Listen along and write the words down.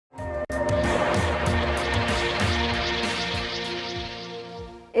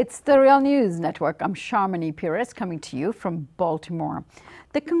It's the Real News Network. I'm Sharmini Pires coming to you from Baltimore.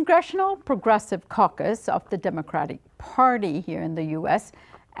 The Congressional Progressive Caucus of the Democratic Party here in the U.S.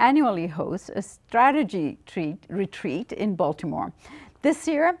 annually hosts a strategy retreat in Baltimore. This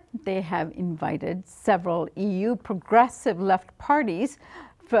year, they have invited several EU progressive left parties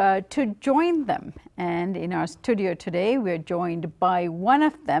to join them. And in our studio today, we're joined by one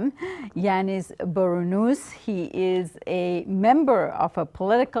of them, Ioannis Bournous. He is a member of a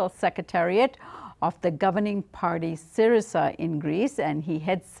political secretariat of the governing party Syriza in Greece, and he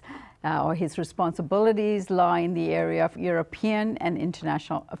heads or his responsibilities lie in the area of European and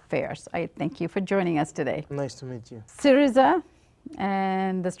international affairs. I thank you for joining us today. Nice to meet you. Syriza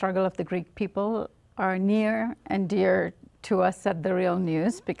and the struggle of the Greek people are near and dear to us at The Real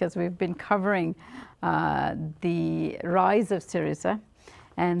News because we've been covering the rise of Syriza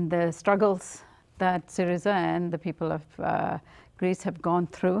and the struggles that Syriza and the people of Greece have gone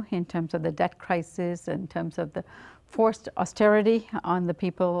through in terms of the debt crisis, in terms of the forced austerity on the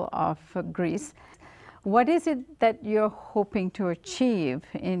people of Greece. What is it that you're hoping to achieve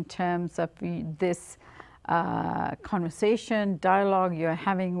in terms of this conversation, dialogue you're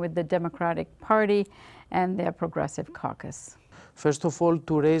having with the Democratic Party and their Progressive Caucus? First of all,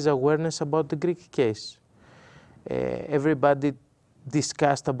 to raise awareness about the Greek case. Everybody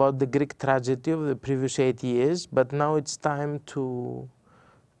discussed about the Greek tragedy of the previous 8 years, but now it's time to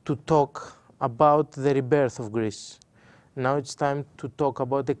talk about the rebirth of Greece. Now it's time to talk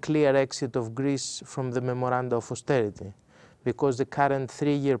about the clear exit of Greece from the memoranda of austerity, because the current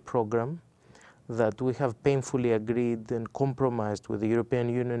 3-year program that we have painfully agreed and compromised with the European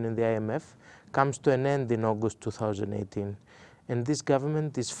Union and the IMF comes to an end in August 2018. And this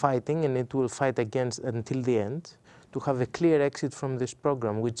government is fighting, and it will fight against until the end, to have a clear exit from this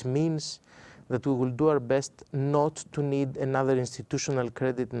program, which means that we will do our best not to need another institutional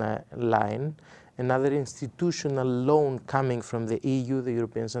credit line, another institutional loan coming from the EU, the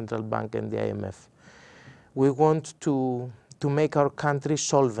European Central Bank, and the IMF. We want to make our country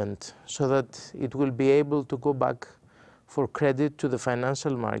solvent so that it will be able to go back for credit to the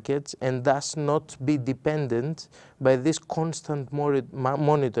financial markets and thus not be dependent by this constant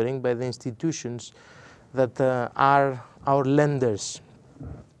monitoring by the institutions that are our lenders.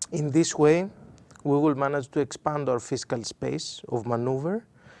 In this way, we will manage to expand our fiscal space of maneuver,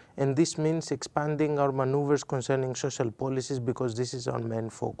 and this means expanding our maneuvers concerning social policies because this is our main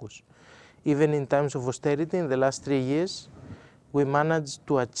focus. Even in times of austerity in the last 3 years, we managed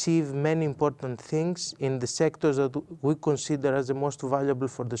to achieve many important things in the sectors that we consider as the most valuable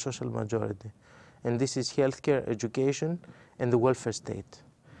for the social majority. And this is healthcare, education, and the welfare state.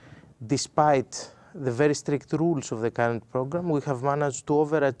 Despite the very strict rules of the current program, we have managed to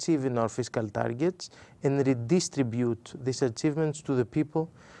overachieve in our fiscal targets and redistribute these achievements to the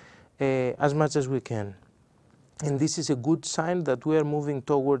people as much as we can. And this is a good sign that we are moving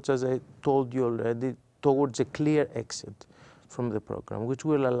towards, as I told you already, towards a clear exit from the program, which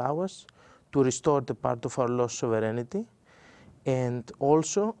will allow us to restore the part of our lost sovereignty, and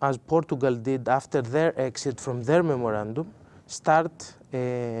also, as Portugal did after their exit from their memorandum, start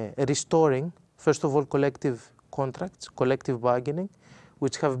restoring, first of all, collective contracts, collective bargaining,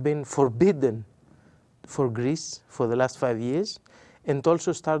 which have been forbidden for Greece for the last 5 years, and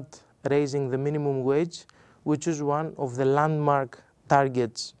also start raising the minimum wage, which is one of the landmark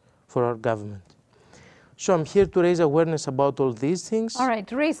targets for our government. So I'm here to raise awareness about all these things. All right,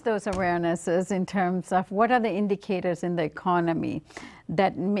 raise those awarenesses in terms of what are the indicators in the economy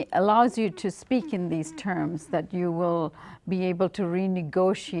that allows you to speak in these terms, that you will be able to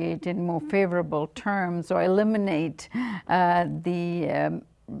renegotiate in more favorable terms or eliminate the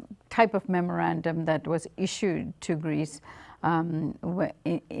type of memorandum that was issued to Greece in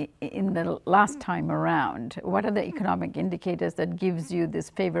the last time around. What are the economic indicators that gives you this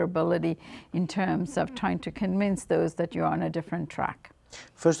favorability in terms of trying to convince those that you're on a different track?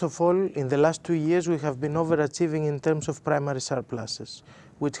 First of all, in the last 2 years, we have been overachieving in terms of primary surpluses,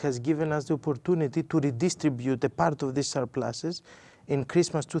 which has given us the opportunity to redistribute a part of these surpluses in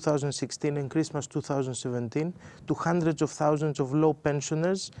Christmas 2016 and Christmas 2017 to hundreds of thousands of low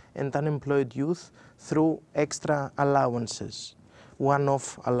pensioners and unemployed youth through extra allowances,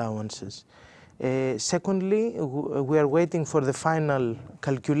 one-off allowances. Secondly, we are waiting for the final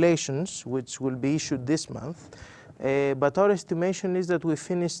calculations, which will be issued this month, but our estimation is that we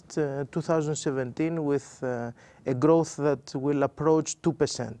finished 2017 with a growth that will approach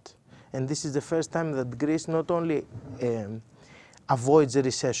 2%. And this is the first time that Greece not only avoids a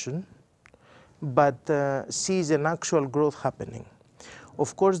recession, but sees an actual growth happening.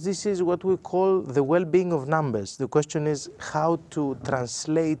 Of course, this is what we call the well-being of numbers. The question is how to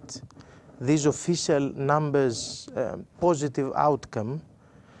translate these official numbers positive outcome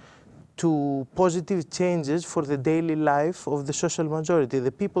to positive changes for the daily life of the social majority,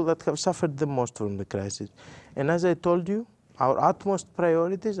 the people that have suffered the most from the crisis. And as I told you, our utmost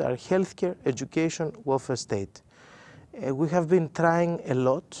priorities are healthcare, education, welfare state. We have been trying a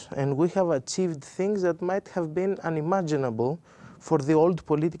lot, and we have achieved things that might have been unimaginable for the old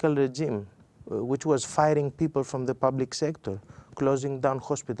political regime, which was firing people from the public sector, closing down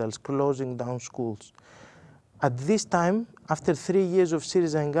hospitals, closing down schools. At this time, after 3 years of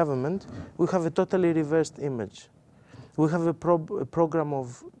Syriza in government, we have a totally reversed image. We have a program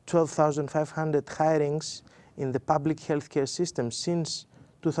of 12,500 hirings in the public healthcare system since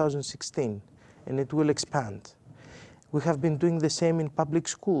 2016, and it will expand. We have been doing the same in public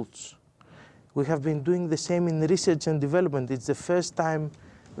schools. We have been doing the same in research and development. It's the first time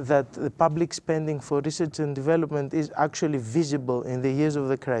that the public spending for research and development is actually visible in the years of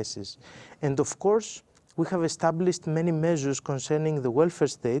the crisis. And of course, we have established many measures concerning the welfare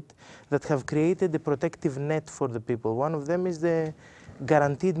state that have created a protective net for the people. One of them is the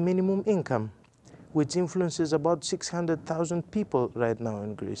guaranteed minimum income, which influences about 600,000 people right now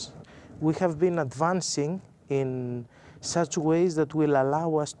in Greece. We have been advancing in such ways that will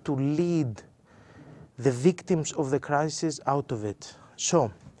allow us to lead the victims of the crisis out of it.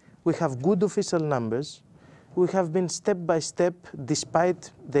 So, we have good official numbers. We have been step by step,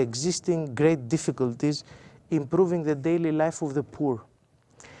 despite the existing great difficulties, improving the daily life of the poor.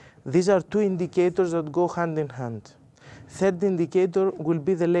 These are two indicators that go hand in hand. Third indicator will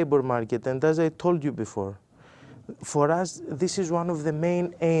be the labor market, and as I told you before, for us, this is one of the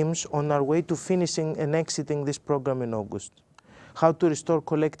main aims on our way to finishing and exiting this program in August. How to restore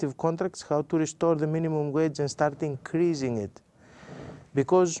collective contracts, how to restore the minimum wage and start increasing it.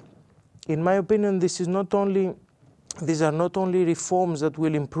 Because, in my opinion, these are not only reforms that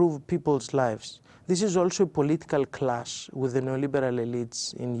will improve people's lives. This is also a political clash with the neoliberal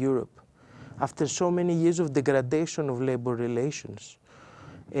elites in Europe. After so many years of degradation of labor relations,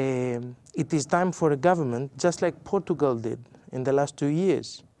 it is time for a government, just like Portugal did in the last 2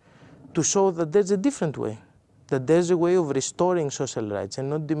 years, to show that there's a different way, that there's a way of restoring social rights and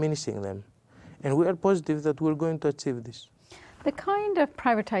not diminishing them. And we are positive that we're going to achieve this. The kind of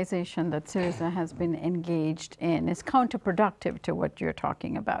privatization that Syriza has been engaged in is counterproductive to what you're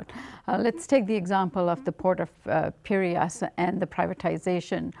talking about. Let's take the example of the port of Piraeus and the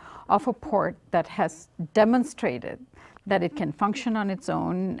privatization of a port that has demonstrated that it can function on its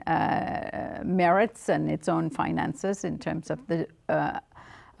own merits and its own finances in terms of the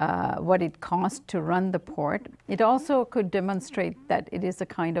what it costs to run the port. It also could demonstrate that it is a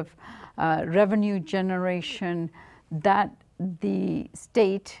kind of revenue generation that the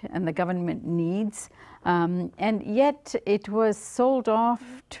state and the government needs, and yet it was sold off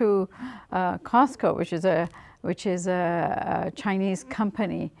to Costco, which is a Chinese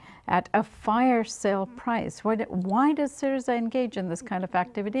company, at a fire sale price. Why does Syriza engage in this kind of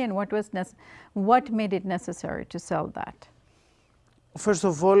activity, and what made it necessary to sell that? First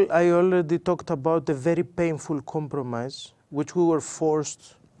of all, I already talked about a very painful compromise, which we were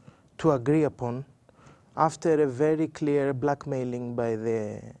forced to agree upon after a very clear blackmailing by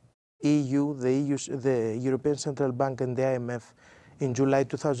the EU, the European Central Bank and the IMF in July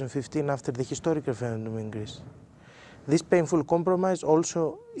 2015 after the historic referendum in Greece. This painful compromise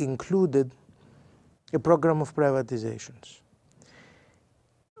also included a program of privatizations.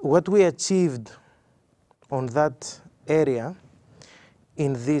 What we achieved on that area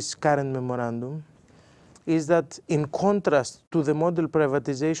in this current memorandum is that, in contrast to the model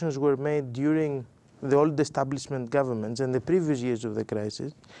privatizations were made during the old establishment governments and the previous years of the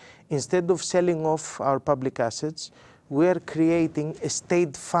crisis, instead of selling off our public assets, we are creating a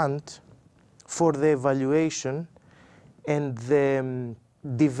state fund for the evaluation and the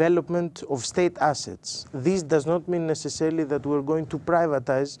development of state assets. This does not mean necessarily that we're going to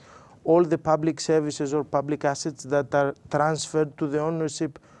privatize all the public services or public assets that are transferred to the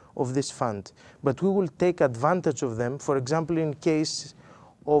ownership of this fund. But we will take advantage of them, for example, in case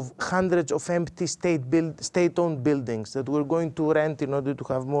of hundreds of empty state-owned buildings that we're going to rent in order to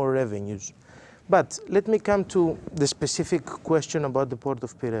have more revenues. But let me come to the specific question about the Port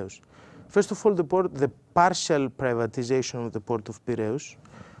of Piraeus. First of all, the partial privatization of the Port of Piraeus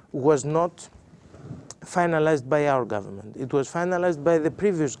was not finalized by our government. It was finalized by the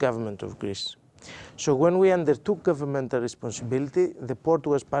previous government of Greece. So when we undertook governmental responsibility, the port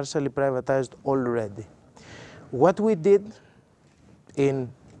was partially privatized already. What we did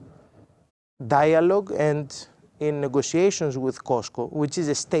in dialogue and in negotiations with COSCO, which is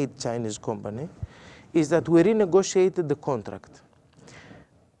a state Chinese company, is that we renegotiated the contract.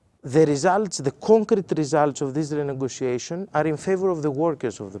 The results, the concrete results of this renegotiation are in favor of the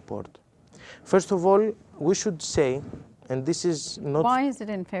workers of the port. First of all, we should say, and this is not... Why is it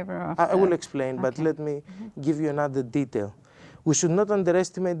in favor of... I will explain, okay. But let me give you another detail. We should not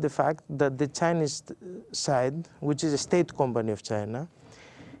underestimate the fact that the Chinese side, which is a state company of China,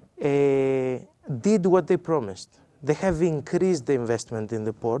 did what they promised. They have increased the investment in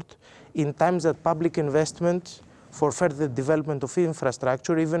the port in times that public investment for further development of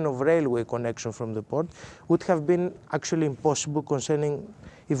infrastructure, even of railway connection from the port, would have been actually impossible concerning,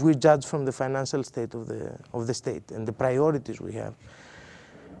 if we judge from the financial state of the state and the priorities we have.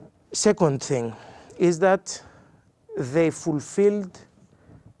 Second thing is that they fulfilled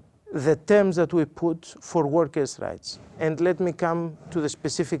the terms that we put for workers' rights. And let me come to the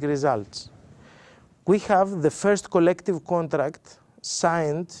specific results. We have the first collective contract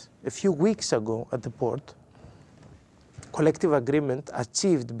signed a few weeks ago at the port, collective agreement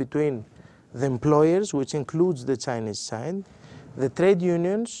achieved between the employers, which includes the Chinese side, the trade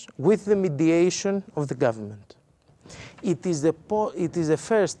unions, with the mediation of the government. It is the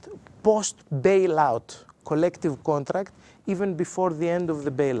first post-bailout collective contract even before the end of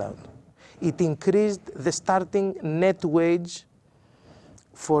the bailout. It increased the starting net wage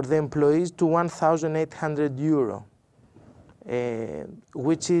for the employees to 1,800 euro,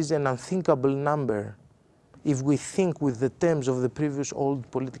 which is an unthinkable number if we think with the terms of the previous old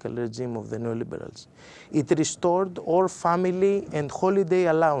political regime of the neoliberals. It restored all family and holiday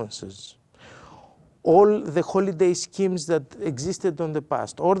allowances, all the holiday schemes that existed in the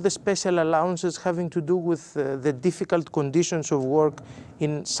past, or the special allowances having to do with the difficult conditions of work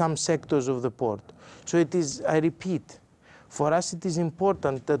in some sectors of the port. So it is, I repeat, for us it is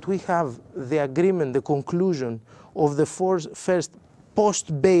important that we have the agreement, the conclusion of the first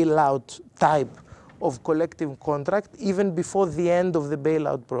post-bailout type of collective contract even before the end of the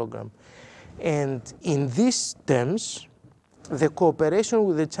bailout program. And in these terms, the cooperation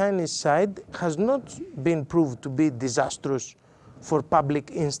with the Chinese side has not been proved to be disastrous for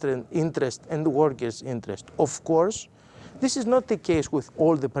public interest and workers' interest. Of course, this is not the case with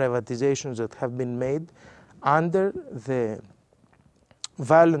all the privatizations that have been made under the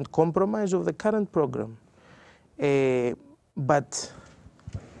violent compromise of the current program. But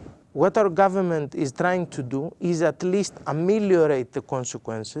what our government is trying to do is at least ameliorate the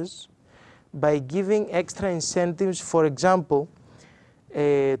consequences by giving extra incentives, for example,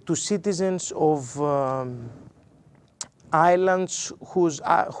 to citizens of islands whose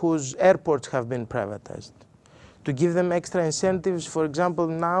airports have been privatized. To give them extra incentives, for example,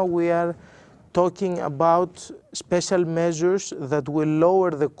 now we are talking about special measures that will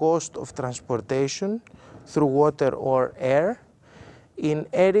lower the cost of transportation through water or air in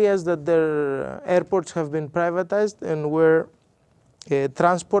areas that their airports have been privatized and where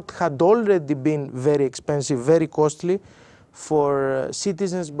transport had already been very expensive, very costly for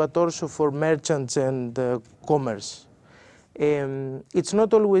citizens, but also for merchants and commerce. It's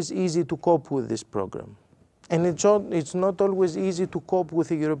not always easy to cope with this program. And it's not always easy to cope with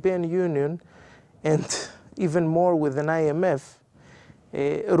the European Union and even more with an IMF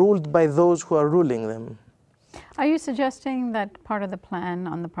ruled by those who are ruling them. Are you suggesting that part of the plan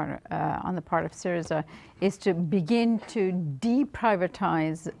on the part of Syriza is to begin to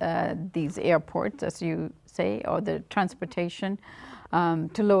deprivatize these airports, as you say, or the transportation,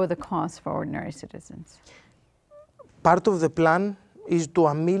 to lower the costs for ordinary citizens? Part of the plan is to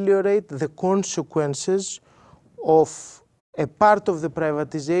ameliorate the consequences of a part of the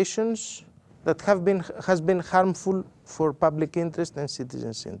privatizations that has been harmful for public interest and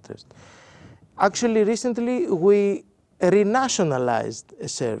citizens' interest. Actually, recently we renationalized a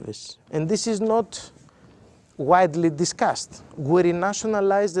service, and this is not widely discussed. We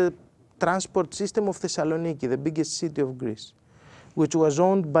renationalized the transport system of Thessaloniki, the biggest city of Greece, which was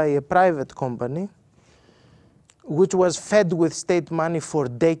owned by a private company, which was fed with state money for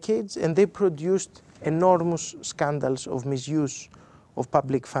decades, and they produced enormous scandals of misuse of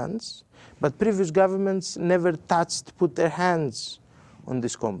public funds. But previous governments never put their hands on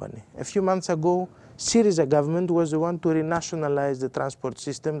this company. A few months ago, Syriza government was the one to renationalize the transport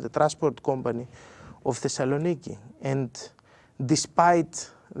system, the transport company of Thessaloniki. And despite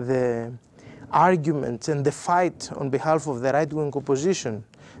the arguments and the fight on behalf of the right-wing opposition,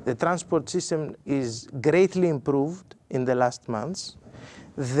 the transport system is greatly improved in the last months.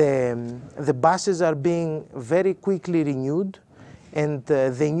 The buses are being very quickly renewed, and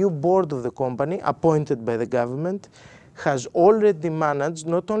the new board of the company, appointed by the government, has already managed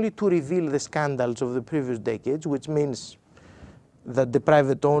not only to reveal the scandals of the previous decades, which means that the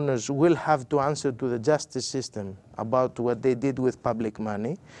private owners will have to answer to the justice system about what they did with public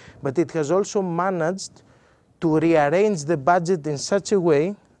money, but it has also managed to rearrange the budget in such a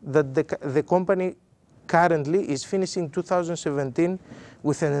way that the company currently is finishing 2017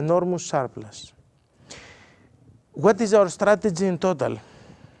 with an enormous surplus. What is our strategy in total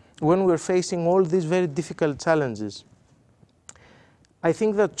when we're facing all these very difficult challenges? I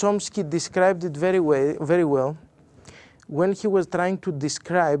think that Chomsky described it very well when he was trying to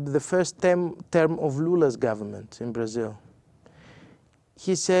describe the first term of Lula's government in Brazil.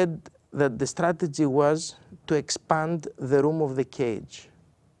 He said that the strategy was to expand the room of the cage.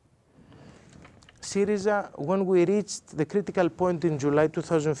 Syriza, when we reached the critical point in July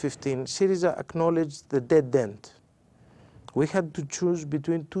 2015, Syriza acknowledged the dead end. We had to choose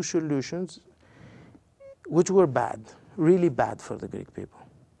between two solutions which were bad, really bad for the Greek people.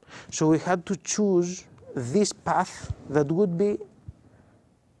 So we had to choose this path that would be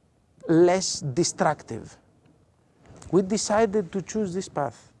less destructive. We decided to choose this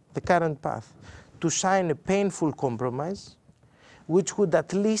path, the current path, to sign a painful compromise which would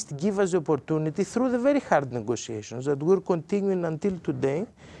at least give us the opportunity, through the very hard negotiations that we're continuing until today,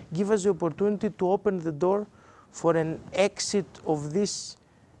 give us the opportunity to open the door for an exit of this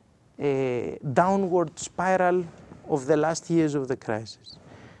downward spiral of the last years of the crisis.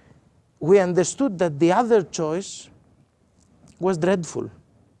 We understood that the other choice was dreadful,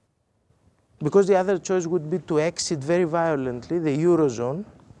 because the other choice would be to exit very violently the Eurozone,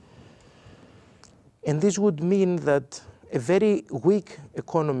 and this would mean that a very weak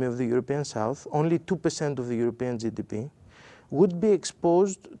economy of the European South, only 2% of the European GDP, would be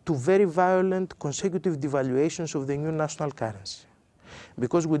exposed to very violent consecutive devaluations of the new national currency.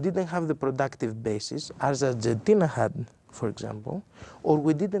 Because we didn't have the productive basis, as Argentina had, for example, or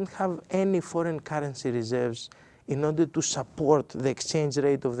we didn't have any foreign currency reserves in order to support the exchange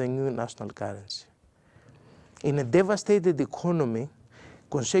rate of the new national currency. In a devastated economy,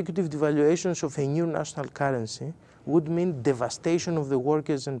 consecutive devaluations of a new national currency would mean devastation of the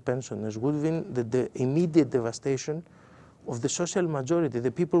workers and pensioners, would mean the immediate devastation of the social majority, the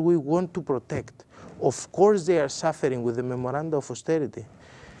people we want to protect. Of course they are suffering with the memoranda of austerity,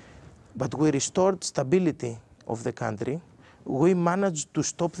 but we restored stability of the country. We managed to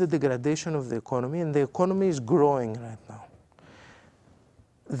stop the degradation of the economy, and the economy is growing right now.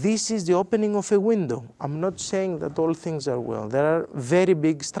 This is the opening of a window. I'm not saying that all things are well. There are very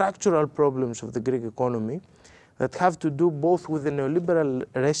big structural problems of the Greek economy that have to do both with the neoliberal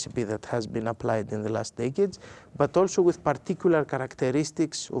recipe that has been applied in the last decades, but also with particular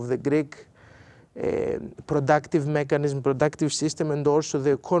characteristics of the Greek productive mechanism, productive system, and also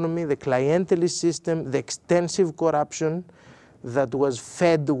the economy, the clientelist system, the extensive corruption that was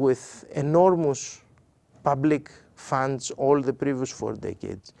fed with enormous public funds all the previous 4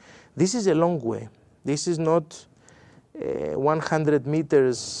 decades. This is a long way. This is not 100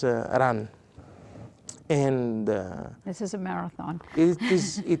 meters run. And this is a marathon.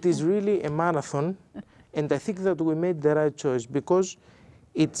 It is really a marathon, and I think that we made the right choice because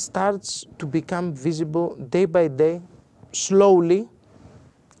it starts to become visible day by day, slowly,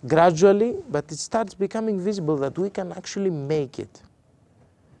 gradually, but it starts becoming visible that we can actually make it.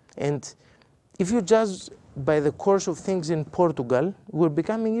 And if you judge by the course of things in Portugal, we're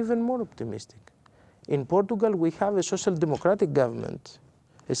becoming even more optimistic. In Portugal, we have a social democratic government,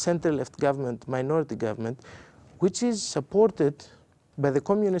 a center-left government, minority government, which is supported by the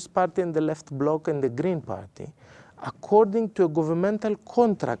Communist Party and the Left Bloc and the Green Party, according to a governmental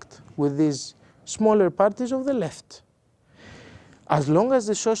contract with these smaller parties of the left. As long as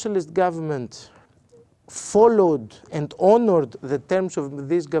the socialist government followed and honored the terms of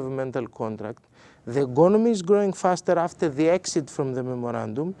this governmental contract, the economy is growing faster after the exit from the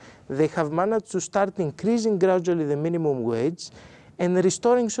memorandum. They have managed to start increasing gradually the minimum wage and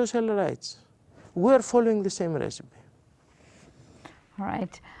restoring social rights. We are following the same recipe. All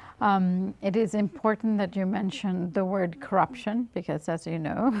right. It is important that you mention the word corruption because, as you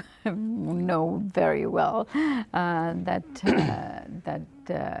know very well that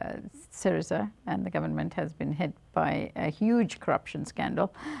Syriza and the government has been hit by a huge corruption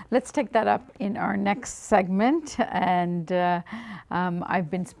scandal. Let's take that up in our next segment. And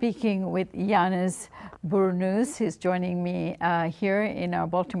I've been speaking with Ioannis Bournous. He's joining me here in our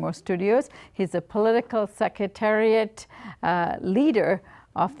Baltimore studios. He's a political secretariat leader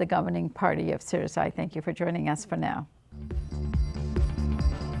of the governing party of Syriza. I thank you for joining us for now.